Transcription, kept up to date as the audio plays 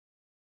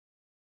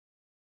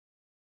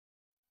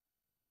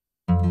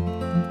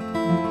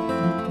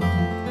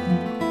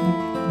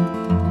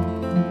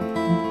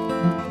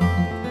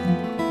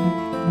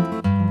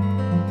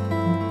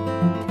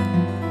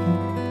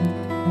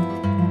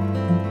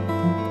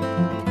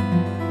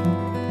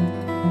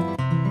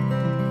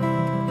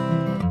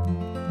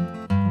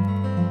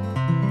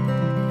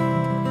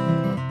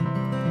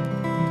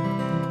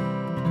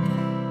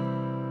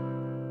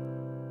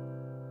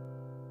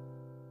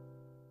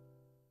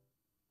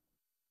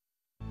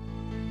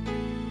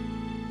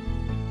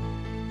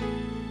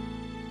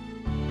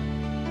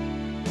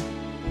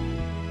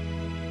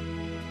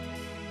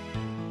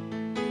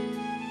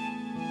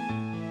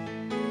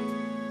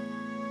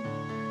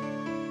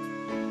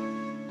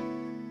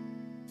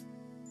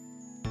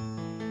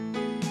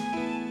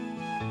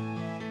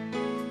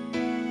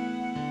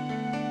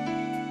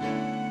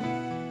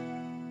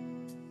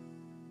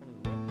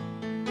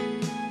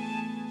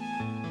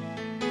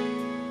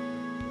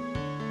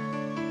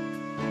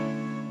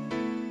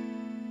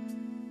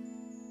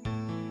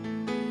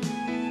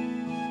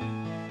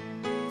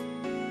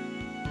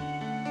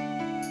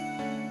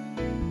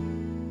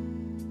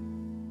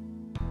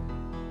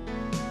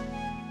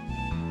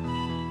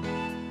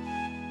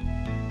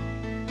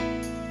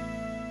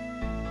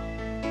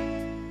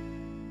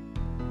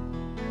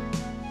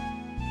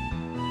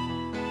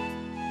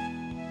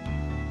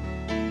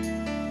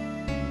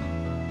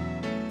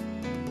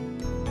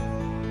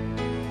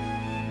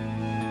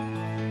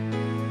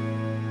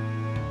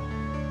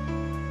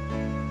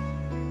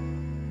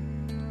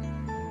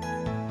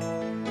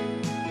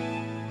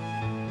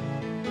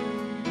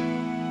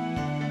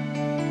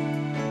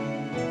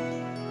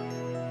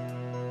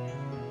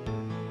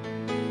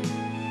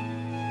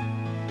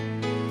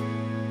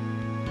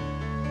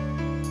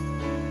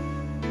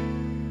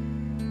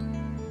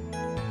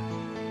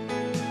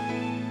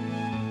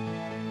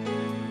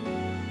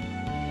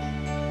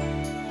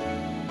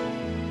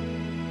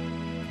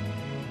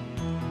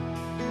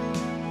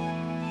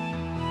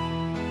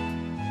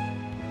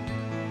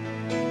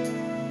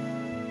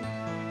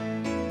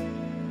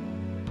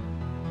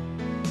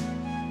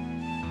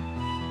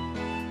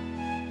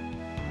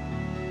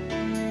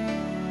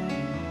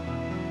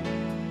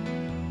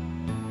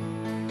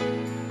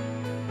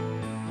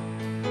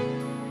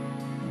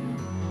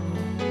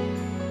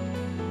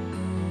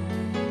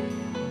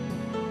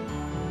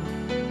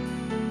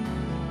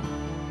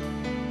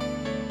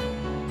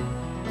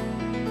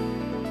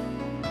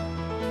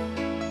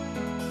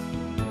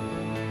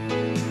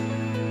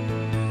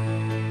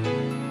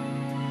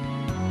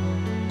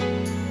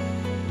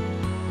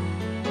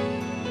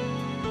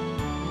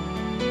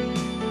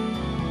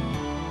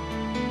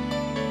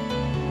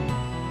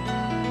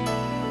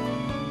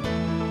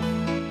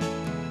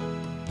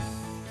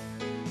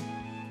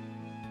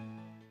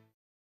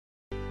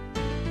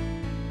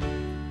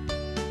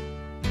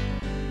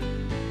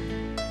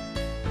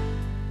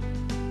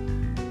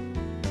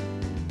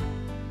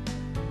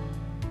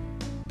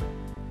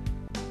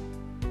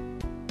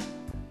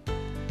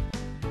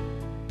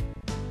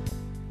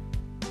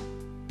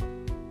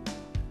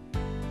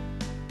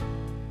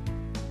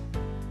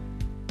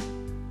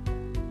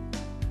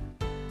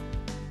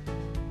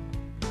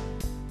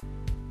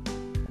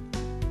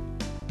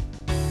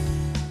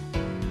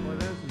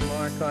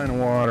kind of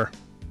water,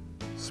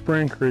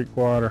 Spring Creek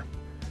water.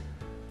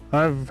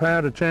 I've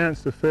had a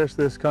chance to fish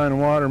this kind of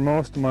water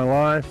most of my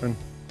life, and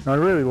I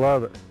really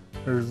love it.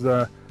 There's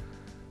a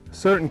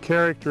certain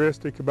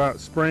characteristic about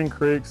spring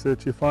creeks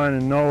that you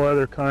find in no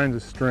other kinds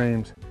of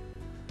streams.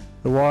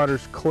 The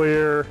water's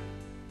clear,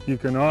 you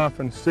can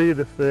often see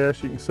the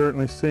fish, you can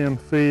certainly see them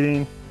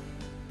feeding,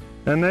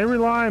 and they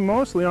rely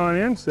mostly on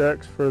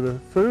insects for the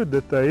food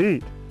that they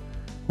eat,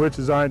 which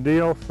is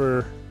ideal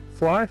for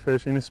fly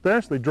fishing,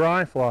 especially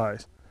dry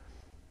flies.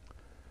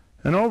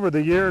 And over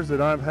the years that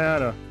I've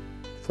had a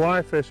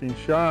fly fishing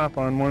shop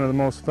on one of the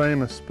most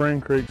famous spring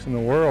creeks in the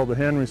world, the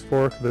Henry's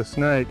Fork of the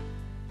Snake,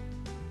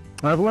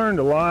 I've learned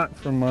a lot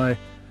from my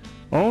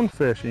own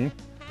fishing,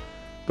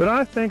 but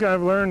I think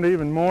I've learned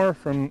even more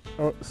from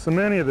so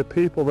many of the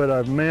people that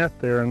I've met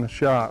there in the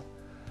shop.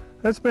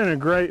 That's been a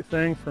great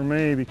thing for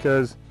me,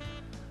 because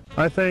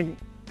I think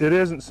it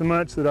isn't so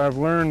much that I've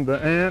learned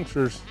the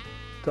answers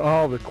to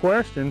all the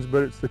questions,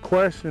 but it's the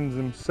questions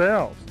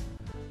themselves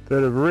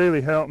that have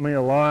really helped me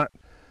a lot,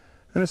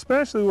 and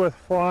especially with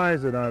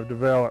flies that I've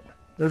developed.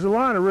 There's a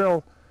lot of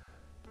real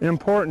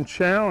important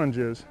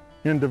challenges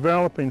in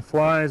developing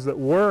flies that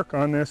work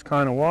on this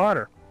kind of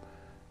water.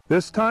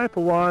 This type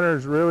of water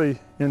is really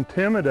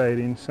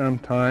intimidating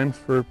sometimes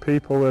for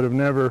people that have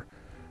never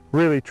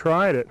really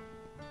tried it,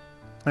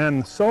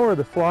 and so are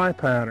the fly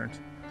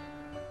patterns.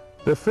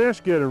 The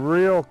fish get a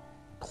real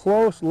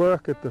close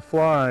look at the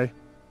fly.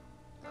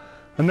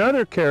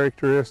 Another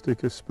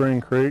characteristic of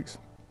spring creeks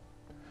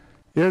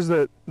is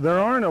that there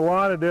aren't a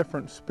lot of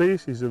different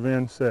species of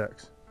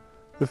insects.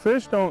 The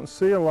fish don't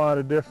see a lot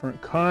of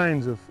different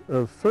kinds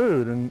of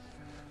food,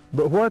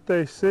 but what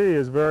they see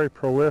is very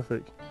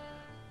prolific.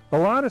 A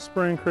lot of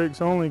spring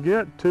creeks only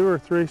get 2 or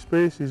 3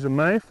 species of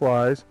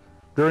mayflies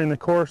during the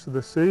course of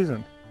the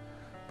season,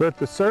 but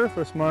the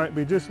surface might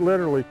be just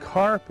literally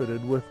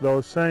carpeted with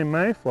those same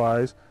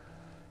mayflies,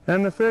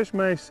 and the fish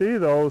may see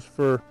those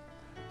for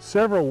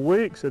several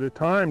weeks at a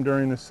time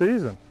during the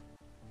season.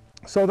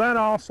 So that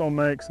also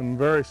makes them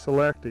very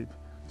selective.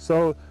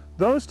 So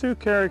those two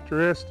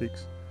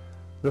characteristics,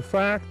 the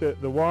fact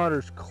that the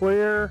water's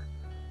clear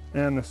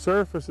and the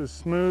surface is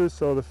smooth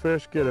so the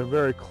fish get a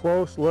very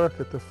close look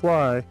at the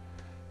fly,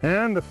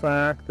 and the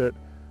fact that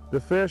the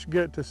fish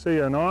get to see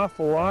an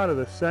awful lot of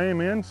the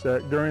same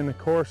insect during the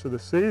course of the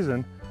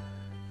season,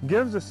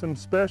 gives us some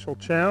special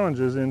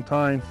challenges in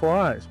tying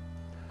flies.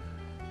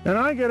 And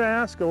I get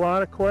asked a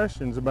lot of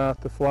questions about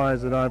the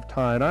flies that I've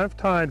tied. I've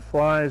tied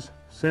flies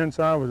since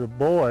I was a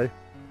boy,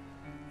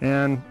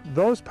 and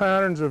those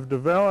patterns have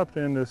developed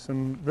into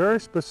some very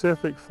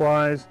specific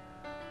flies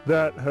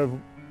that have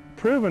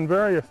proven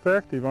very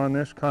effective on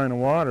this kind of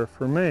water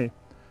for me.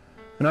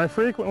 And I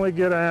frequently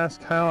get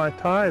asked how I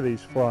tie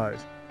these flies.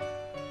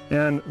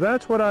 And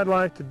that's what I'd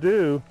like to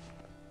do,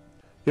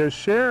 is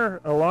share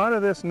a lot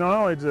of this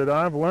knowledge that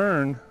I've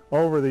learned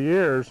over the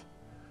years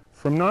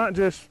from not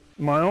just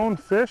my own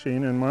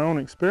fishing and my own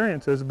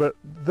experiences, but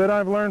that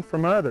I've learned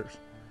from others.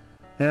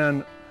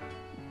 And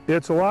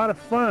it's a lot of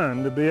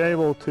fun to be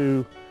able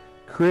to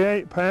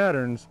create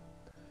patterns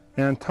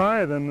and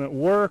tie them that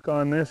work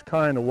on this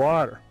kind of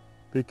water,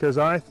 because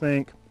I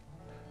think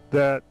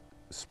that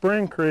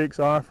spring creeks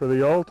offer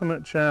the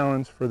ultimate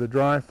challenge for the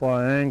dry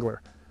fly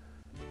angler.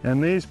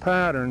 And these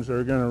patterns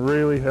are going to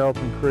really help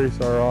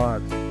increase our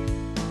odds.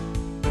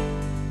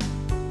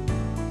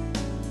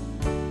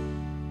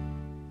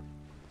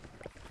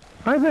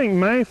 I think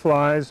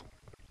mayflies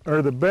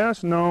are the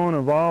best known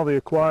of all the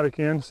aquatic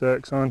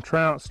insects on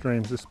trout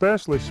streams,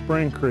 especially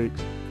spring creeks.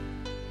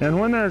 And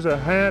when there's a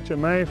hatch of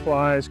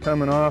mayflies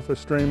coming off a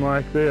stream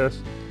like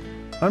this,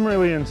 I'm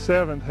really in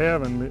seventh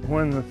heaven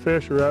when the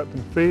fish are up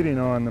and feeding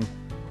on them.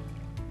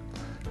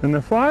 And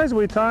the flies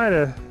we tie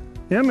to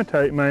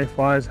imitate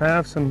mayflies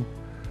have some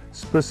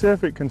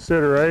specific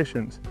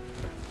considerations.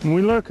 When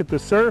we look at the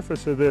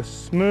surface of this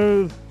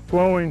smooth,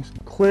 flowing,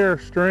 clear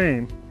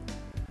stream,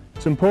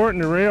 it's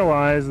important to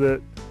realize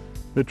that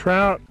the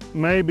trout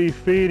may be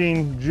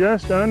feeding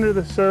just under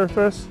the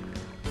surface,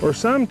 or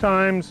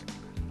sometimes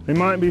they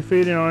might be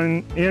feeding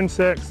on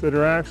insects that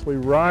are actually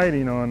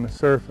riding on the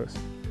surface.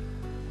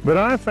 But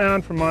I've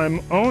found from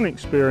my own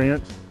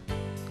experience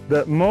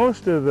that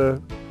most of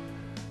the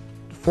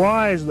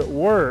flies that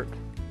work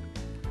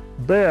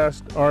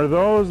best are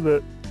those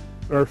that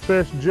are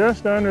fished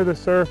just under the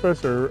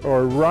surface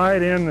or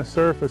right in the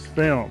surface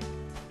film.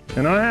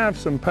 And I have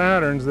some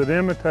patterns that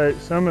imitate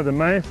some of the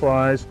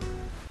mayflies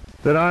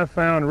that I've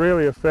found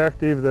really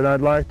effective that I'd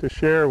like to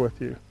share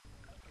with you.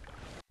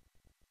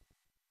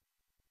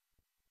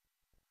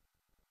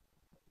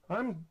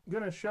 I'm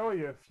going to show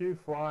you a few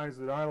flies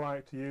that I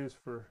like to use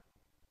for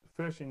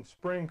fishing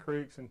spring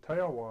creeks and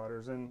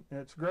tailwaters, and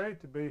it's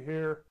great to be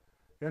here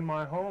in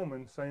my home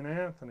in St.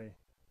 Anthony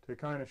to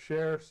kind of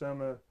share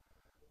some of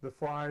the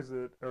flies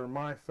that are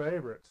my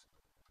favorites.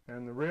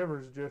 And the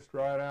river's just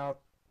right out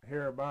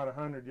here about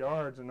 100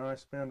 yards, and I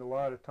spend a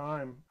lot of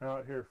time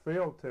out here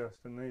field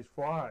testing these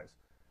flies.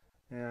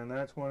 And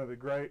that's one of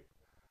the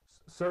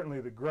certainly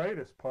the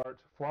greatest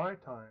parts of fly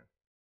tying.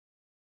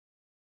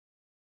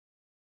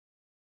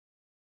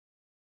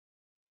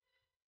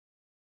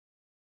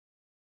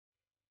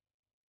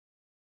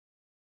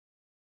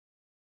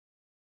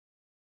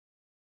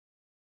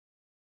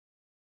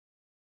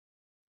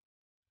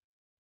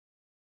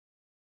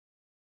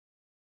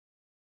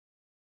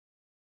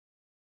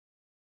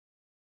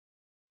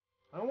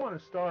 I want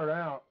to start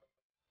out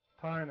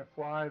tying a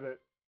fly that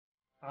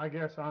I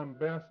guess I'm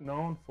best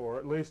known for.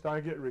 At least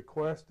I get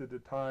requested to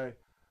tie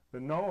the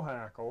no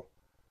hackle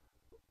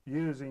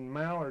using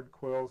mallard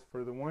quills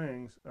for the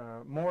wings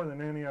more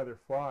than any other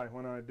fly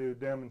when I do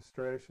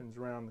demonstrations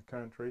around the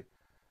country.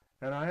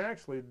 And I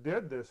actually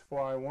did this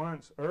fly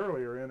once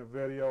earlier in a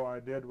video I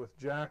did with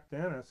Jack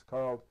Dennis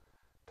called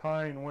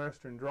Tying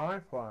Western Dry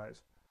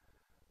Flies.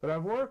 But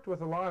I've worked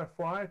with a lot of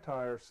fly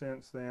tiers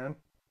since then,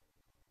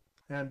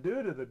 and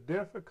due to the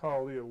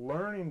difficulty of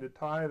learning to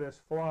tie this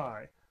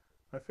fly,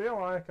 I feel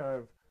like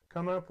I've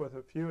come up with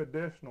a few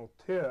additional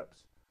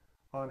tips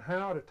on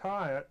how to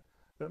tie it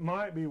that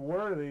might be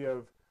worthy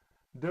of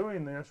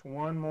doing this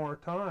one more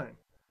time.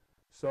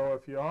 So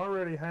if you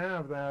already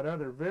have that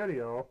other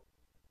video,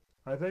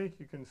 I think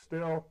you can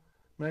still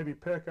maybe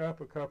pick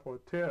up a couple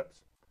of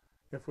tips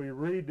if we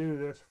redo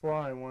this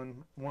fly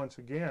once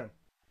again.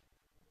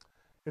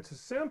 It's a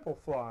simple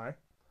fly.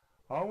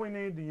 All we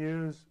need to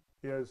use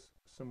is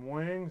some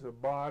wings, a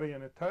body,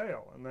 and a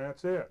tail, and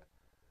that's it.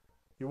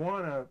 You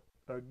want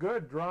a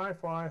good dry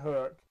fly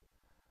hook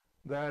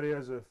that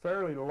is a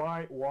fairly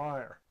light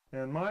wire,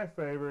 and my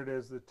favorite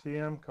is the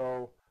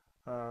TMCO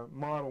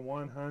Model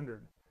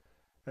 100.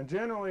 And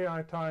generally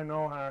I tie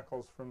no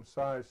hackles from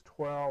size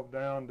 12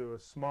 down to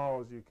as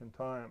small as you can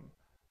tie them.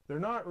 They're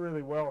not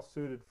really well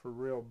suited for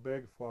real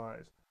big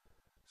flies.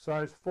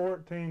 Size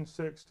 14,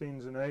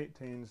 16s, and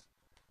 18s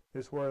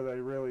is where they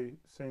really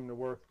seem to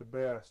work the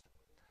best.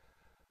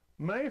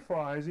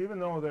 Mayflies, even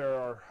though there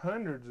are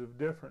hundreds of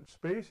different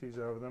species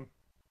of them,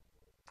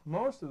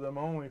 most of them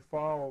only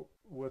fall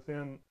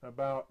within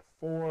about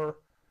 4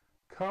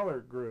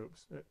 color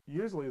groups.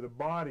 Usually the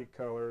body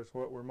color is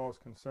what we're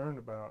most concerned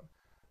about.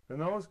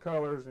 And those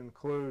colors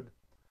include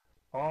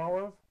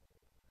olive,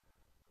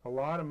 a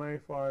lot of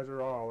mayflies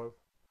are olive,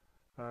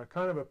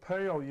 kind of a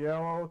pale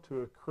yellow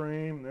to a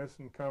cream. This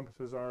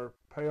encompasses our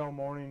pale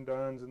morning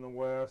duns in the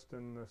west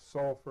and the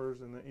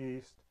sulfurs in the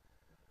east.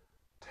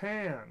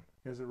 Tan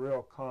is a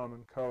real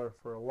common color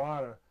for a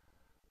lot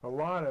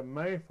of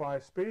mayfly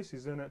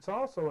species, and it's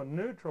also a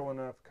neutral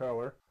enough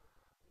color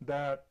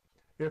that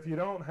if you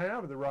don't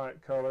have the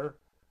right color,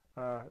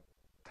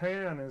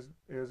 tan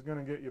is going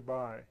to get you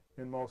by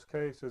in most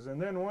cases.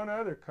 And then one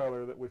other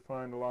color that we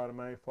find a lot of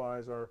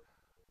mayflies are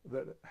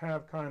that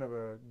have kind of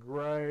a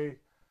gray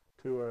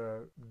to a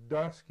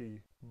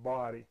dusky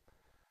body.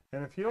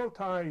 And if you'll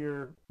tie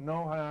your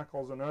no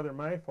hackles and other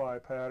mayfly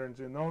patterns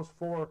in those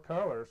 4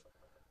 colors,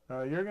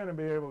 you're going to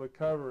be able to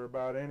cover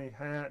about any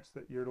hatch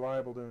that you're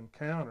liable to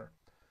encounter.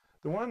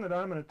 The one that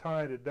I'm going to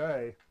tie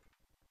today,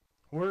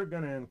 we're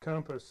going to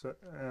encompass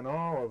an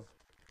olive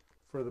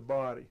for the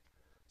body.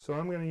 So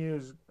I'm going to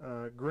use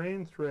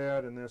green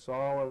thread in this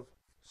olive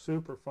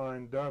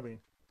superfine dubbing,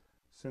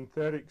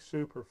 synthetic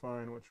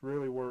superfine, which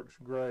really works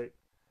great.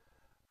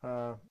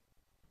 We're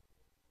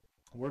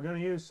going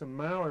to use some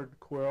mallard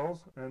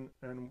quills, and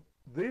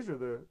these are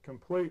the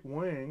complete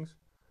wings,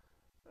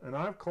 and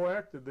I've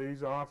collected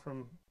these off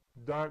from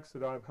ducks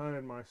that I've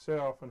hunted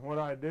myself, and what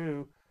I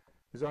do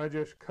is I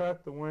just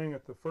cut the wing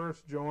at the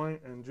first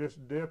joint and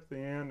just dip the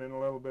end in a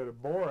little bit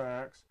of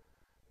borax,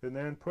 and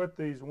then put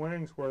these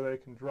wings where they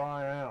can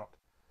dry out.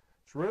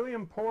 It's really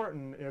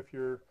important if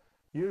you're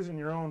using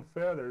your own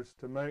feathers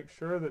to make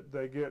sure that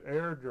they get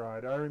air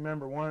dried. I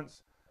remember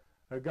once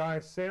a guy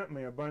sent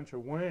me a bunch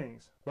of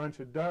wings, a bunch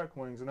of duck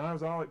wings, and I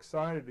was all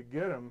excited to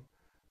get them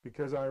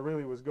because I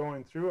really was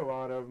going through a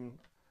lot of them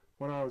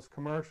when I was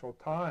commercial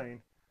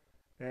tying.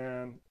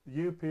 And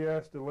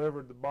UPS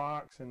delivered the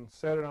box and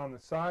set it on the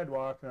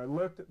sidewalk, and I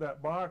looked at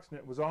that box and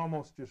it was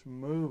almost just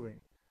moving.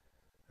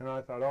 And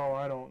I thought, oh,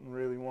 I don't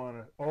really want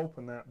to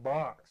open that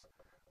box.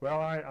 Well,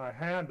 I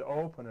had to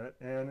open it,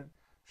 and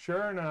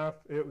sure enough,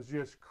 it was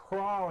just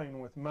crawling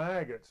with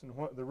maggots. And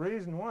what the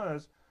reason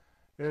was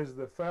is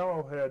the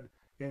fellow had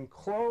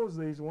enclosed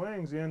these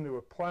wings into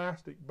a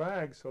plastic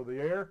bag so the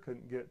air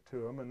couldn't get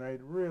to them, and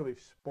they'd really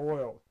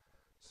spoiled.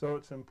 So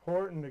it's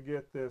important to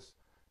get this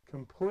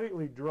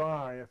completely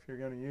dry if you're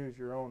going to use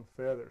your own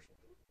feathers.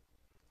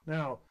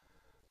 Now,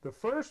 the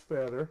first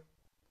feather,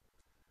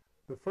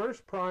 the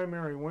first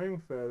primary wing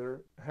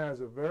feather,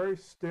 has a very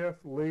stiff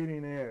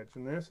leading edge,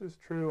 and this is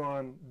true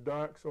on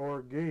ducks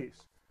or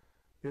geese.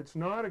 It's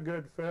not a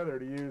good feather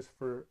to use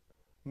for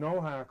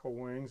no hackle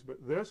wings,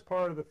 but this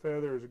part of the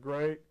feather is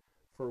great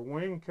for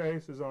wing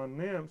cases on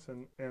nymphs,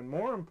 and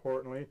more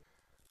importantly,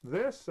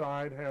 this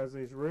side has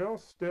these real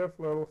stiff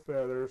little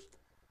feathers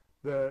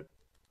that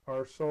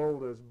are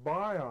sold as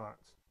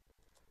biots.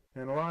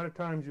 And a lot of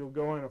times you'll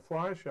go in a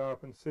fly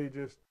shop and see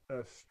just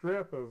a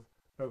strip of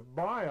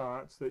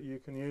biots that you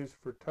can use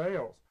for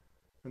tails.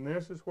 And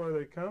this is where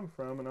they come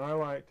from, and I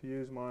like to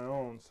use my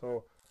own.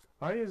 So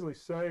I usually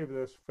save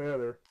this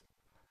feather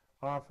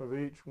off of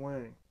each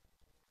wing.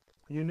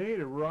 You need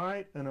a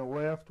right and a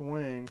left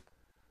wing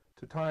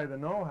to tie the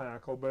no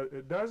hackle, but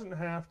it doesn't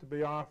have to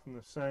be off from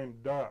the same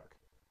duck.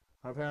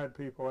 I've had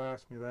people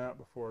ask me that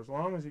before, as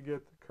long as you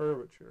get the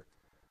curvature.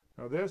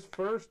 Now this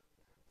first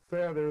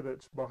feather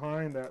that's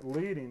behind that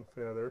leading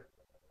feather,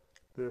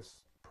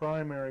 this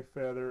primary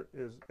feather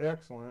is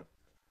excellent,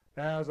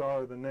 as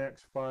are the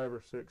next 5 or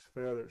 6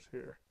 feathers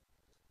here.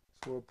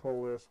 So we'll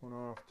pull this one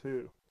off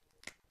too.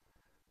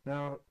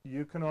 Now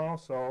you can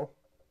also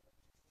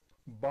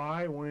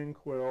buy wing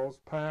quills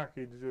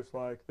packaged just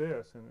like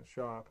this in a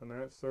shop, and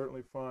that's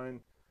certainly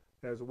fine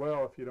as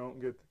well if you don't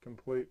get the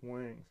complete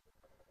wings.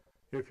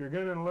 If you're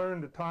going to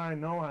learn to tie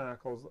no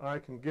hackles, I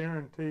can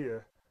guarantee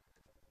you,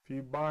 if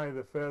you buy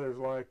the feathers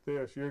like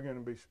this, you're going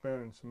to be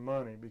spending some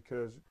money,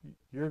 because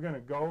you're going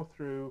to go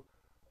through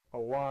a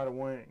lot of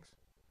wings.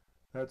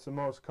 That's the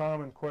most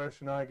common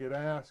question I get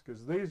asked,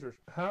 is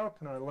how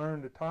can I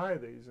learn to tie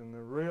these? And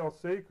the real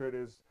secret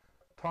is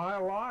tie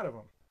a lot of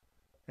them.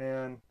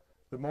 And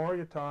the more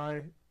you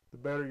tie, the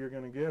better you're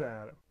going to get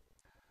at it.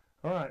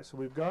 Alright, so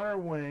we've got our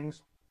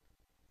wings,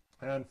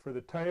 and for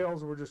the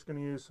tails we're just going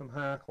to use some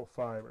hackle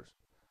fibers.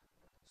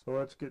 So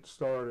let's get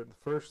started.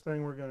 The first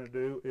thing we're going to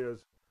do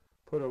is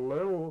put a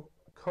little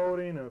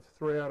coating of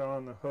thread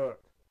on the hook.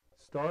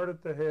 Start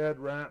at the head,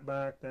 wrap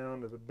back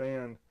down to the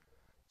bend.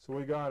 So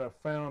we got a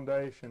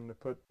foundation to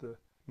put the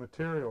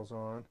materials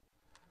on.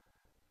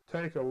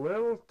 Take a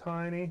little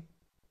tiny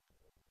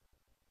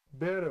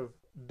bit of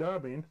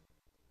dubbing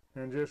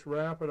and just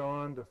wrap it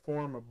on to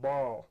form a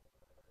ball.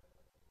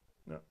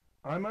 Now,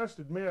 I must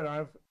admit,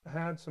 I've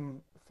had some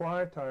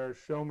fly tyers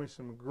show me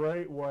some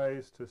great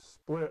ways to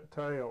split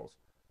tails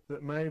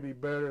that may be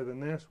better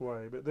than this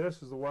way, but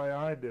this is the way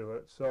I do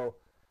it, so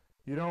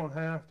you don't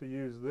have to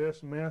use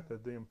this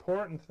method. The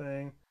important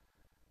thing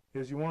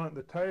is you want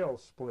the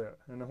tails split,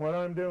 and what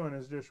I'm doing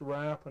is just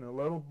wrapping a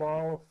little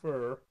ball of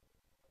fur,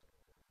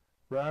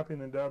 wrapping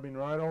the dubbing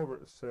right over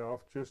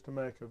itself just to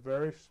make a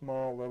very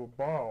small little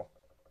ball.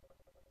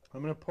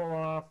 I'm going to pull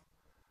off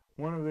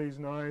one of these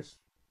nice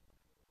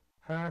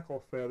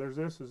hackle feathers.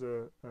 This is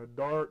a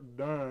dark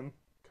dun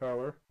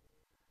color.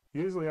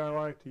 Usually I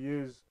like to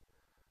use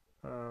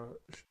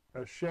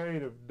a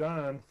shade of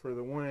dun for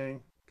the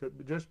wing,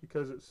 just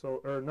because it's so,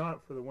 or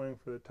not for the wing,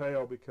 for the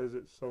tail, because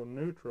it's so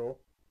neutral.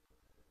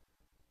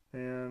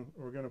 And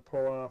we're going to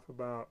pull off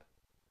about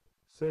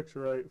 6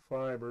 or 8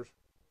 fibers.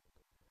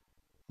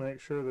 Make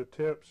sure the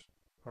tips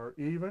are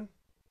even,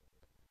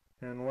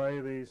 and lay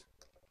these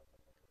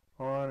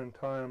on and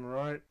tie them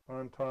right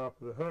on top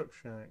of the hook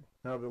shank.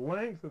 Now the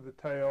length of the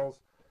tails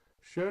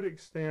should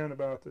extend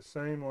about the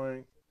same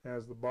length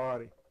as the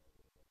body.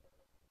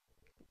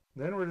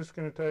 Then we're just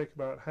going to take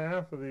about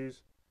half of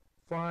these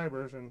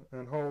fibers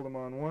and hold them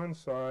on one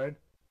side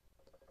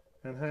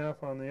and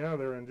half on the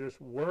other, and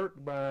just work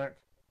back,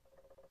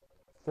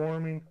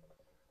 forming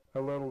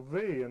a little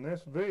V. And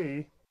this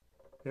V,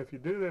 if you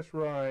do this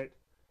right,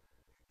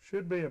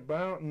 should be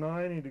about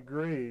 90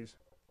 degrees,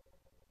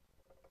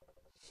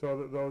 so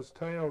that those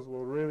tails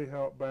will really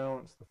help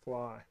balance the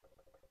fly.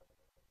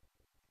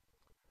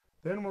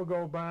 Then we'll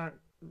go back,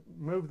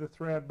 move the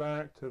thread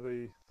back to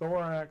the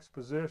thorax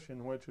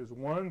position, which is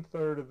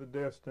 1/3 of the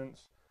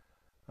distance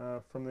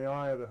from the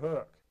eye of the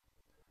hook.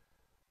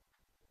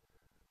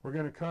 We're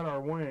going to cut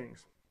our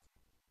wings.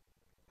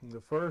 And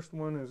the first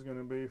one is going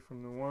to be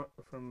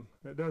from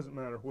it doesn't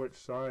matter which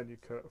side you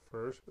cut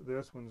first, but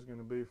this one's going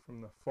to be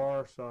from the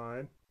far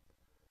side.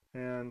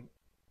 And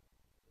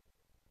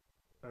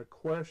a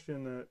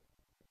question that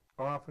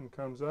often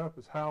comes up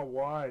is, how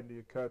wide do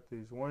you cut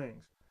these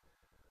wings?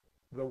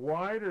 The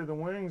wider the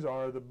wings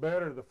are, the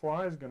better the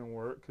fly is going to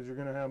work, because you're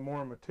going to have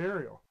more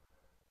material.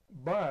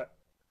 But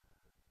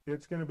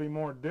it's going to be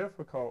more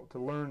difficult to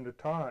learn to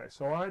tie.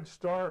 So I'd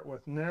start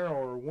with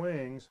narrower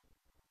wings,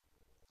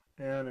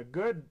 and a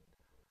good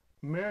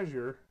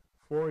measure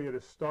for you to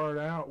start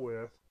out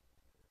with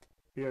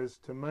is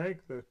to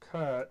make the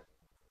cut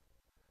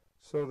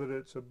so that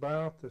it's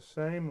about the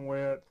same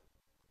width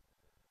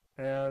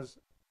as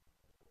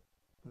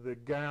the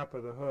gap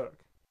of the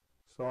hook.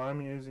 So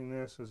I'm using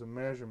this as a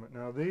measurement.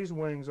 Now these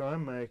wings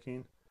I'm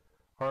making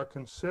are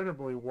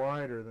considerably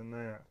wider than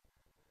that.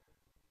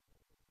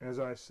 As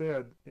I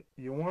said,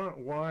 you want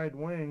wide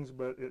wings,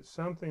 but it's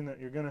something that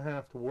you're going to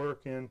have to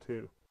work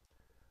into.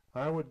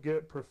 I would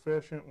get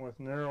proficient with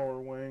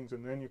narrower wings,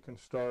 and then you can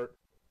start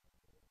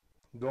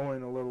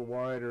going a little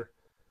wider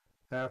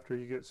after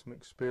you get some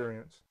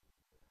experience.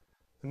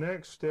 The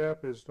next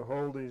step is to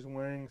hold these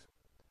wings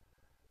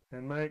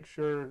and make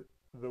sure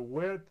the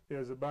width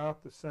is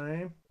about the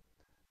same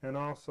and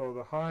also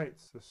the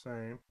height's the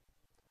same.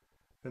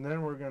 And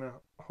then we're going to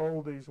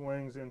hold these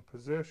wings in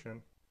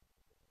position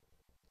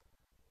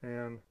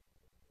and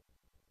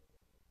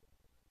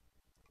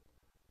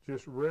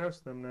just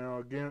rest them now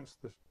against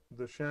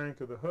the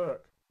shank of the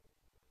hook.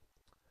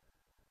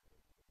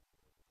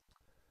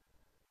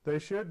 They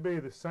should be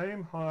the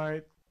same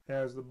height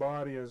as the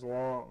body is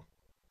long.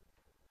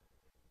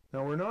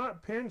 Now we're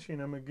not pinching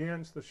them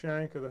against the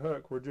shank of the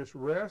hook, we're just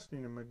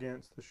resting them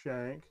against the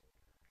shank.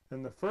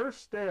 And the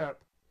first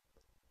step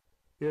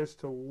is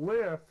to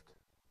lift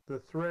the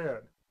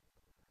thread.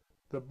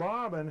 The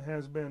bobbin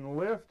has been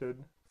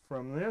lifted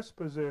from this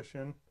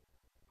position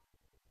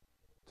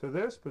to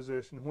this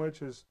position,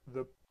 which is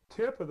the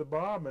tip of the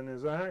bobbin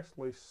is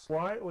actually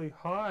slightly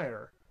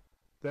higher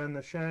than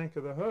the shank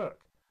of the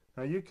hook.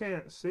 Now you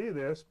can't see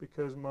this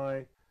because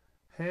my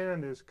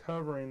hand is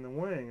covering the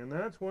wing, and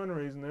that's one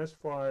reason this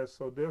fly is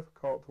so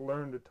difficult to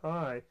learn to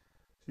tie.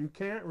 So you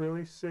can't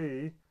really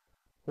see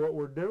what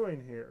we're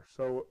doing here.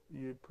 So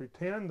you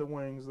pretend the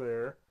wing's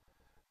there.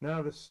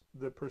 Now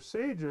the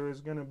procedure is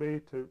going to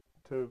be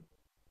to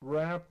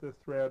wrap the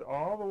thread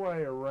all the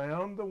way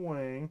around the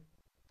wing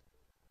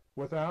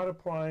without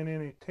applying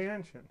any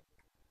tension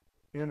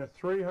in a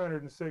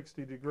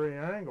 360-degree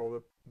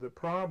angle. The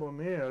problem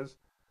is,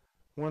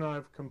 when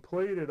I've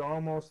completed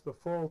almost the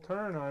full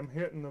turn, I'm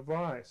hitting the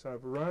vise.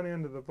 I've run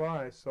into the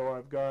vise, so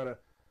I've got to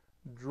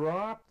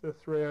drop the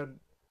thread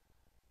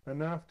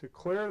enough to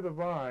clear the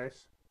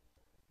vise,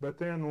 but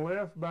then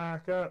lift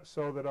back up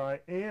so that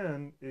I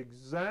end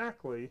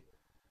exactly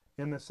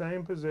in the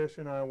same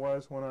position I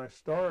was when I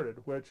started,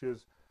 which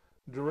is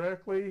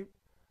directly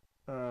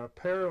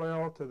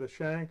parallel to the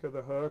shank of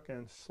the hook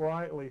and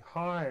slightly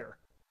higher.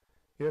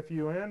 If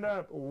you end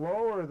up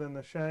lower than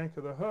the shank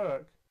of the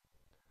hook,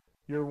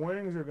 your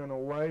wings are going to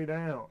lay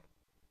down.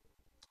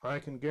 I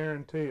can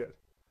guarantee it.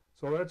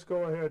 So let's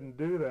go ahead and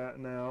do that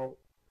now,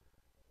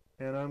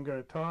 and I'm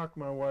going to talk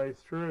my way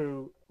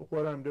through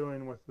what I'm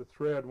doing with the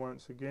thread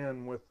once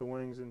again with the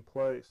wings in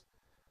place.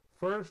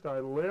 First, I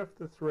lift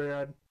the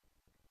thread,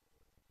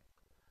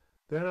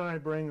 then I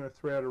bring the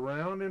thread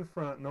around in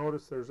front.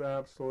 Notice there's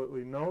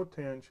absolutely no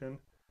tension.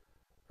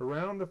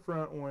 Around the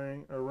front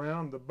wing,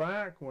 around the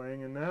back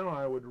wing, and now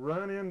I would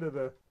run into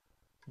the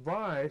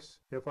vise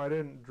if I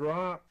didn't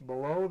drop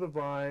below the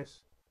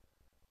vise,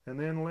 and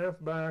then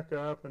lift back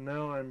up, and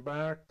now I'm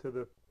back to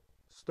the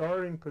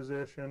starting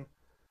position.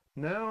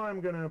 Now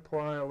I'm going to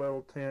apply a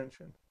little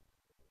tension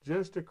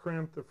just to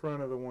crimp the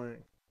front of the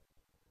wing.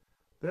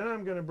 Then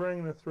I'm going to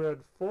bring the thread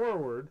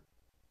forward,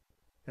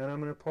 and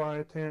I'm going to apply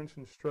a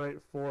tension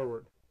straight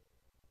forward.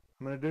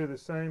 I'm going to do the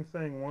same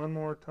thing one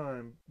more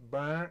time,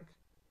 back,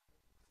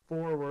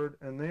 forward,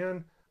 and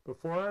then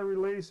before I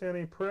release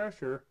any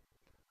pressure,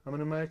 I'm going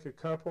to make a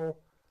couple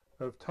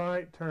of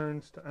tight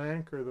turns to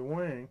anchor the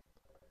wing.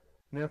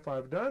 And if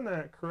I've done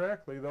that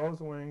correctly, those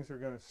wings are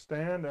going to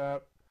stand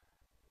up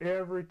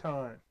every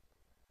time.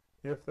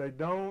 If they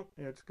don't,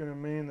 it's going to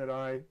mean that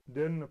I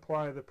didn't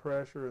apply the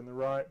pressure in the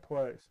right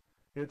place.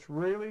 It's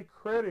really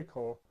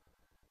critical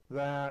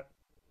that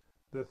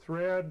the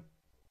thread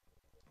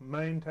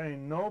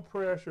maintain no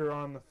pressure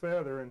on the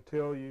feather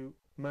until you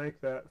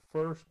make that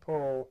first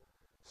pull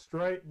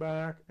straight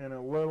back and a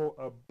little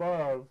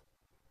above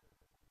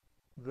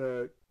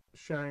the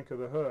shank of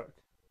the hook.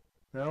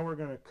 Now we're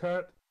going to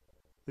cut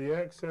the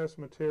excess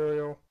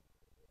material,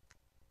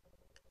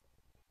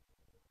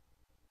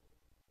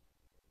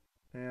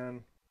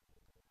 and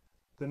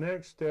the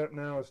next step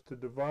now is to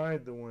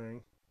divide the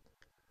wing.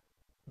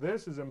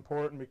 This is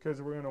important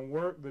because we're going to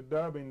work the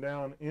dubbing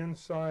down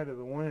inside of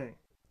the wing.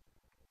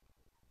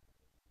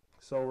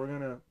 So we're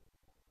going to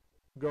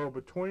go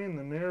between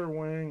the near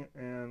wing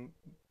and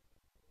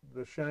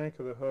the shank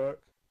of the hook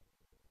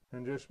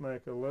and just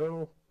make a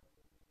little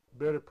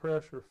bit of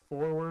pressure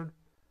forward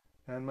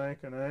and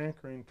make an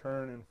anchoring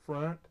turn in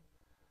front.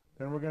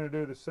 Then we're going to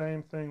do the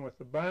same thing with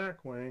the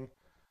back wing.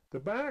 The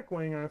back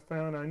wing, I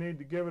found I need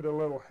to give it a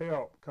little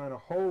help, kind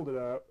of hold it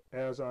up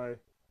as I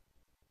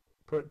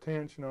put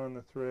tension on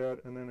the thread,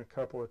 and then a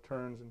couple of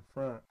turns in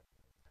front.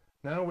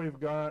 Now we've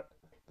got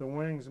the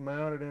wings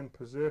mounted in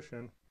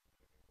position,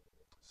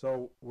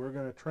 so we're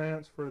going to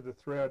transfer the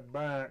thread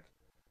back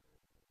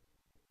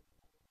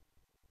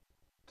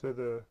to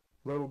the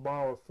little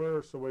ball of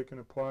fur so we can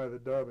apply the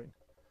dubbing.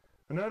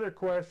 Another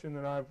question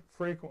that I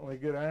frequently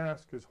get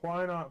asked is,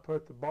 why not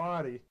put the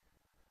body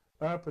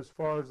up as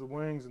far as the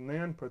wings and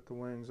then put the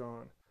wings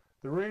on?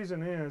 The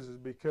reason is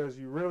because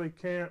you really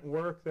can't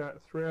work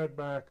that thread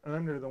back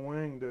under the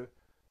wing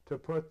to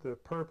put the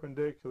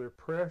perpendicular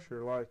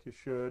pressure like you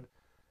should,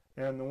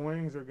 and the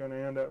wings are going to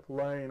end up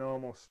laying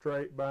almost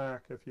straight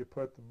back if you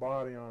put the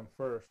body on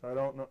first. I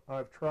don't know,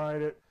 I've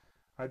tried it.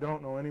 I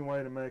don't know any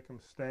way to make them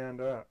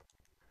stand up.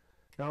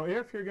 Now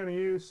if you're going to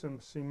use some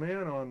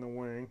cement on the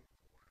wing,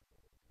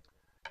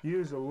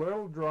 use a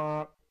little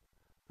drop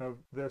of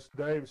this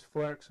Dave's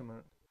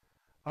Fleximent.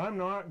 I'm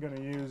not going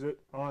to use it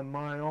on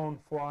my own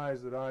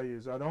flies that I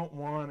use. I don't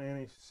want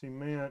any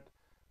cement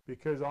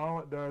because all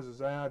it does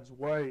is adds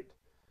weight.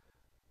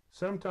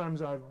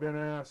 Sometimes I've been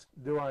asked,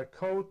 do I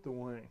coat the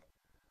wing?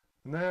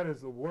 And that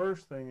is the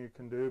worst thing you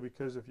can do,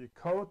 because if you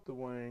coat the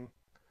wing,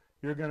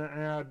 you're going to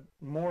add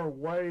more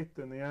weight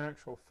than the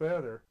actual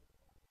feather.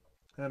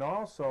 And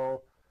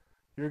also,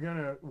 you're going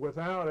to,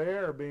 without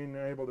air being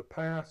able to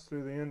pass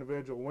through the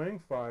individual wing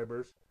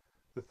fibers,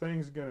 the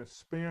thing's going to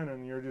spin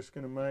and you're just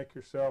going to make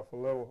yourself a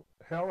little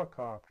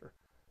helicopter.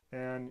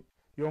 And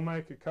you'll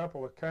make a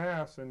couple of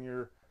casts and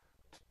your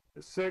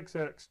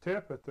 6X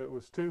tippet that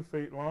was 2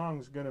 feet long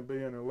is going to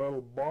be in a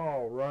little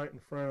ball right in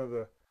front of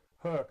the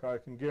hook. I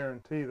can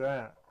guarantee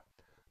that.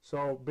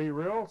 So be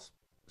real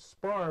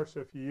sparse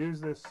if you use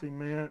this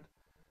cement,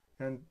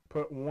 and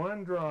put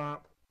one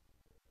drop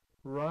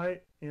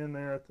right in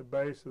there at the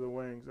base of the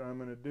wings. I'm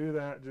going to do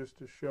that just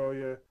to show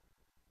you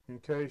in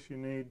case you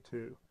need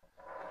to.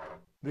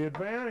 The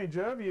advantage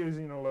of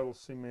using a little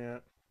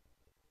cement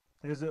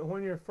is that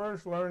when you're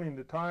first learning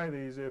to tie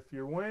these, if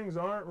your wings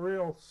aren't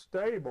real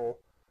stable,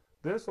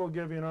 this will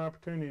give you an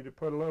opportunity to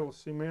put a little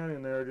cement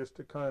in there just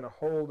to kind of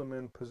hold them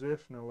in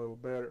position a little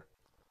better.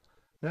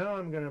 Now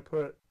I'm going to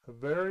put a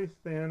very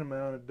thin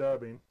amount of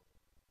dubbing.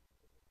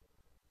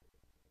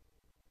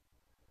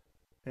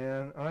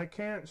 And I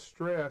can't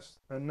stress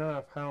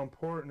enough how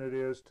important it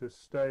is to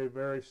stay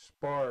very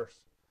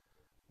sparse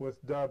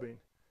with dubbing.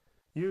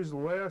 Use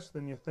less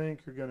than you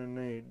think you're going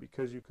to need,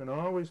 because you can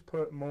always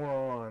put more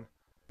on.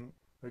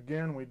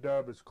 Again, we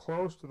dub as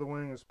close to the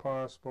wing as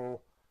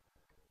possible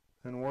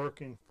and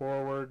working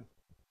forward,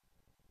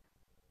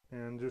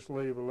 and just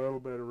leave a little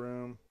bit of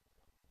room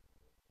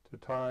to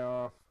tie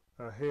off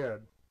a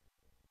head.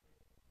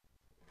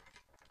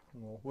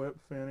 And we'll whip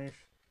finish.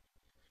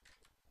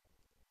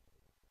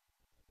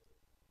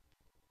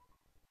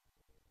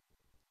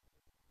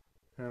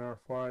 And our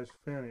fly's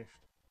finished.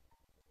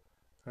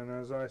 And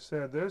as I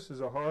said, this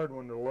is a hard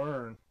one to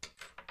learn,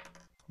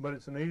 but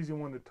it's an easy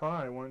one to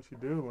tie once you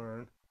do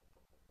learn.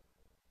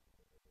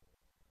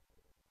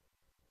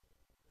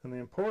 And the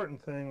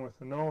important thing with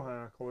the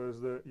no-hackle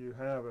is that you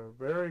have a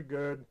very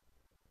good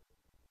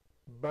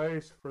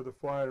base for the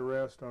fly to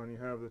rest on. You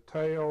have the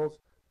tails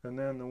and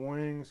then the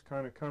wings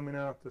kind of coming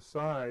out the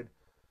side.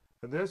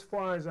 And this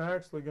fly is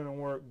actually going to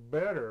work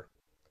better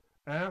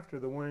after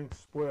the wings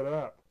split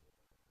up.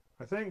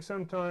 I think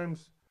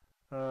sometimes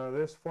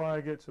this fly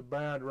gets a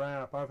bad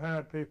rap. I've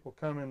had people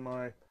come in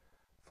my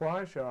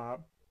fly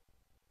shop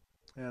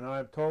and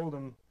I've told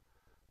them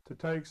to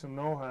take some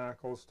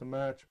no-hackles to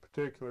match a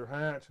particular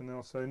hatch, and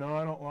they'll say, no,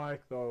 I don't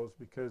like those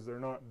because they're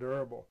not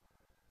durable.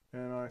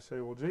 And I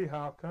say, well, gee,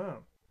 how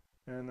come?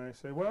 And they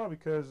say, well,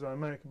 because I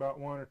make about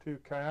 1 or 2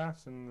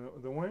 casts and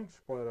the wings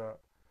split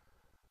up.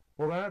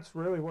 Well, that's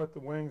really what the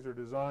wings are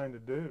designed to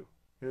do,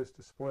 is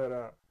to split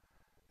up.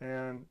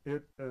 And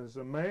it is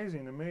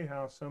amazing to me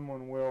how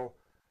someone will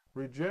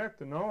reject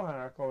the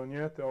no-hackle and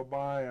yet they'll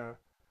buy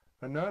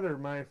another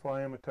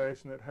mayfly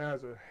imitation that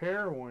has a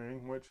hair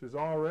wing, which is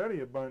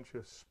already a bunch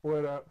of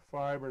split up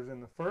fibers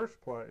in the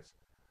first place.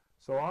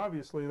 So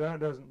obviously that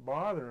doesn't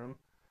bother them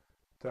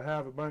to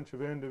have a bunch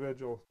of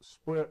individual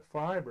split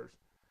fibers.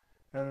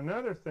 And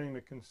another thing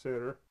to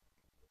consider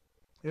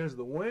is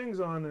the wings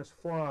on this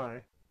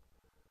fly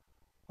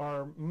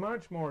are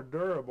much more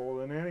durable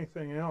than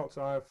anything else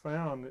I've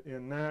found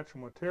in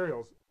natural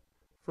materials.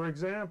 For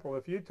example,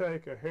 if you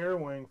take a hair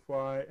wing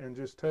fly and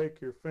just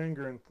take your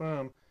finger and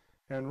thumb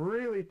and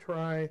really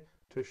try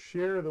to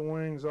shear the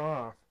wings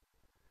off,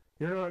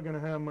 you're not going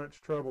to have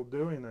much trouble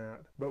doing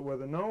that. But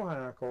with a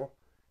no-hackle,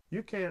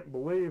 you can't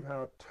believe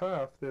how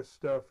tough this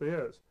stuff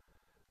is.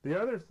 The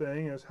other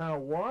thing is how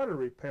water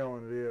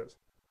repellent it is.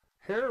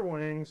 Hair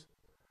wings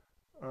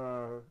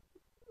are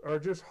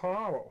just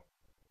hollow,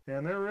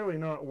 and they're really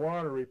not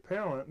water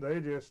repellent. They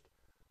just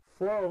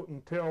float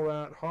until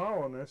that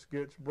hollowness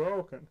gets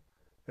broken,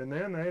 and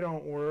then they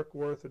don't work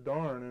worth a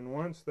darn. And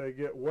once they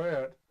get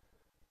wet,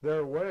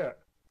 they're wet.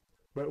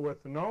 But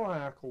with the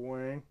no-hackle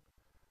wing,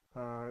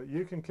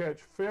 you can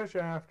catch fish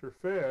after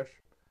fish,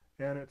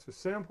 and it's a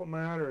simple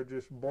matter of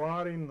just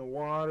blotting the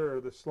water or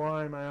the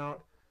slime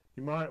out.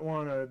 You might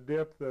want to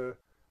dip the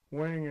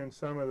wing in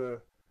some of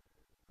the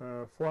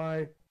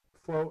fly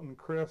floating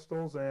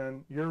crystals,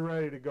 and you're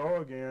ready to go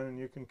again, and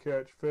you can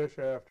catch fish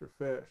after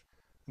fish.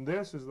 And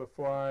this is the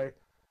fly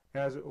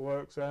as it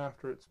looks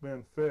after it's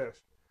been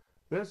fished.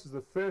 This is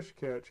the fish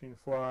catching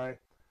fly.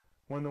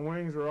 When the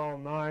wings are all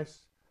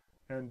nice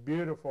and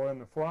beautiful in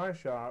the fly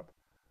shop,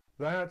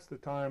 that's the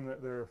time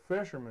that they're a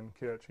fisherman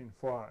catching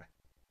fly.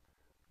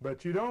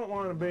 But you don't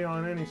want to be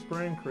on any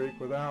spring creek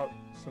without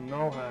some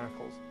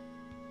no-hackles.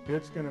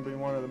 It's going to be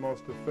one of the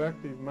most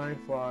effective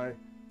mayfly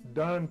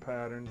done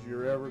patterns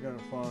you're ever going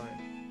to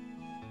find.